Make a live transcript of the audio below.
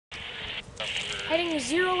Heading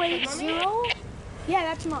 080. Yeah,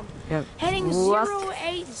 that's Mom. Yep. Heading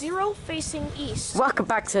 080 facing east. Welcome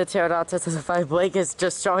back to Toronto-Sarnia. Blake is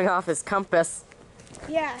just showing off his compass.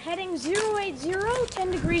 Yeah, heading 080,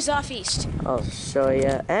 10 degrees off east. I'll show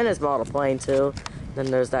you. And his model plane too.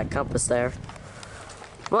 Then there's that compass there.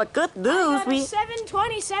 Well, good news. We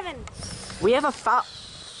 727. We have a foul.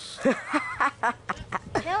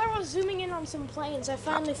 Taylor was zooming in on some planes. I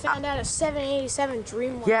finally found out a 787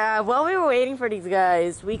 Dreamliner. Yeah, while we were waiting for these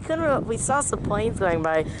guys, we saw some planes going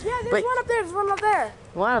by. Yeah, there's one up there. There's one up there.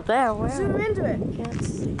 One up there. Where? Zoom into it. Can't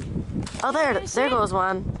see. Oh, there goes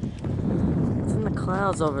one. It's in the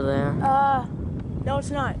clouds over there. No,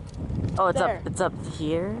 it's not. Oh, it's there. up. It's up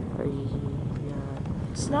here.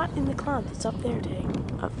 It's not in the clouds. It's up there, Tay.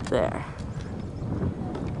 Up there.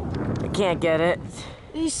 I can't get it.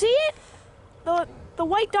 Do you see it? The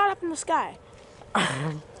white dot up in the sky.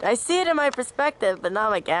 I see it in my perspective, but not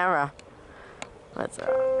my camera. It's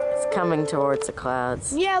coming towards the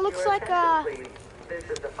clouds. Yeah, it looks like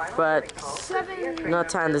but no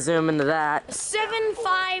time to zoom into that.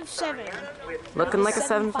 757. Looking like a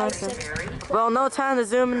 757. Well, no time to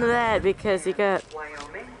zoom into that because you got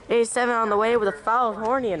 87 on the way with a fouled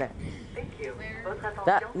horn in it.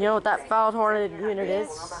 That, you know what that fouled horn unit is?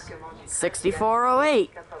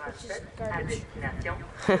 6408.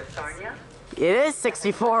 It is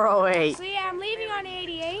 6408. So yeah, I'm leaving on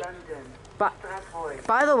 88. But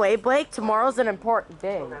by the way, Blake, tomorrow's an important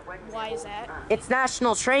day. Why is that? It's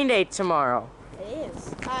National Train Day tomorrow. It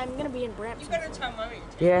is. I'm gonna be in Brampton. You better tell Mommy.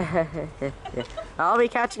 Yeah. I'll be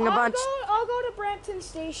catching a bunch. I'll go to Brampton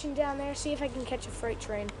Station down there, see if I can catch a freight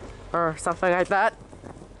train. Or something like that.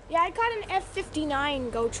 Yeah, I caught an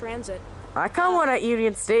F-59 Go Transit. I caught one at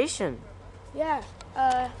Union Station. Yeah,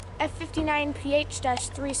 F-59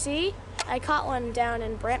 PH-3C. I caught one down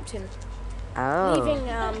in Brampton. Oh. Leaving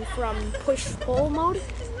from push-pull mode.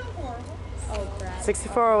 Oh, crap.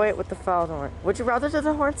 6408 with the fouled horn. Would you rather do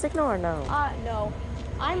the horn signal or no? No.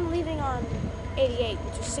 I'm leaving on 88,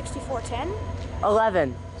 which is 6410.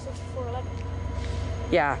 11. 6411.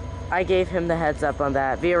 Yeah, I gave him the heads up on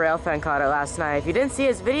that. VIARailFan caught it last night. If you didn't see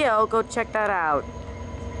his video, go check that out.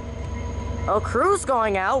 Oh, crew's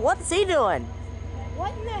going out. What's he doing?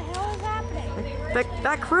 What in the hell is happening?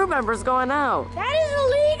 That crew member's going out. That is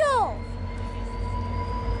illegal!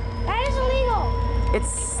 That is illegal!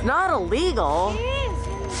 It's not illegal. It is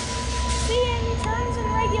in CN terms and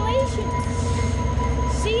regulations.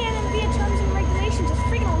 CN and VIA terms and regulations is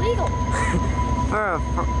freaking illegal.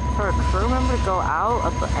 For a crew member to go out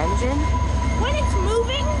of the engine? When it's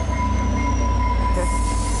moving?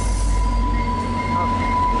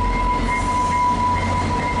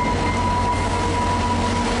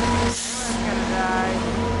 Gonna die.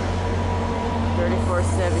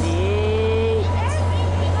 3478.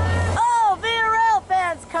 Oh,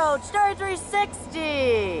 VIARailFan's coach,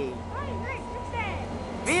 3360.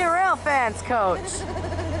 VIARailFan's coach.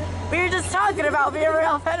 We were just talking about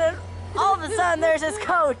VIARailFan and all of a sudden there's his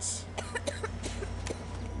coach.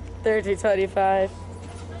 3225.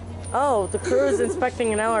 Oh, the crew is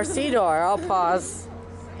inspecting an LRC door. I'll pause.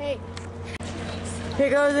 Hey. Here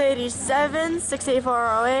goes 87,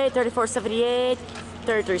 68408, 3478,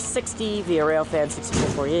 3360,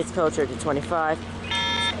 VIARailFan6448's coach, 3225.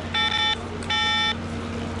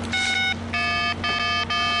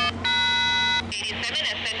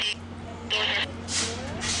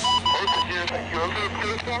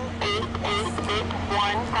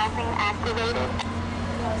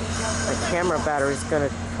 The camera battery's gonna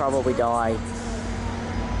probably die.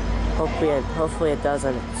 Hopefully it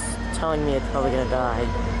doesn't. It's telling me it's probably gonna die.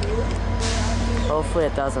 Hopefully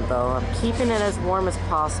it doesn't though. I'm keeping it as warm as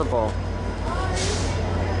possible.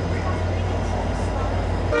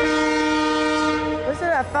 Listen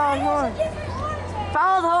to that fouled horn.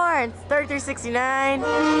 Fouled horns! 3369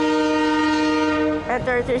 and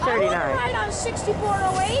 3339. Right on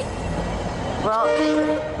 6408. Well,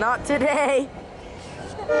 not today.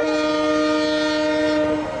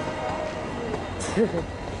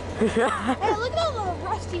 Hey, look at all the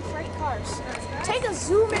rusty freight cars. Take a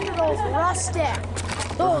zoom into those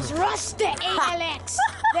rusty ALX,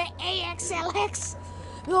 the AXLX,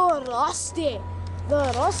 the rusty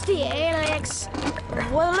ALX.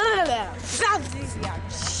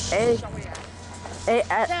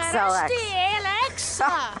 AXLX.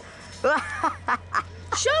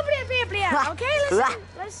 Okay,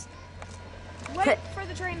 let's wait for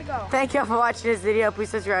the train to go. Thank you all for watching this video. Please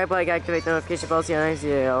subscribe, like, activate the notification bell so you don't miss a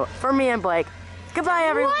video. For me and Blake, goodbye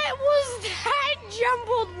everyone. What was that?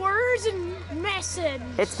 jumbled words and message.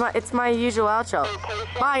 It's my usual outro.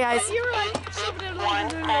 Bye guys. You're like,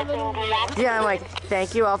 Yeah, I'm like,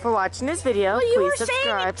 thank you all for watching this video. well, you Please were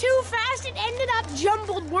subscribe. saying it too fast. It ended up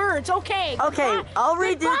jumbled words. Okay. Okay, Goodbye. I'll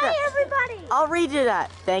redo Goodbye, that. everybody. I'll redo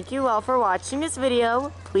that. Thank you all for watching this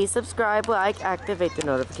video. Please subscribe, like, activate the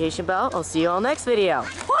notification bell. I'll see you all next video.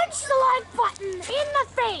 Punch the like button in the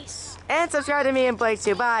face. And subscribe to me and Blake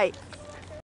too. Bye.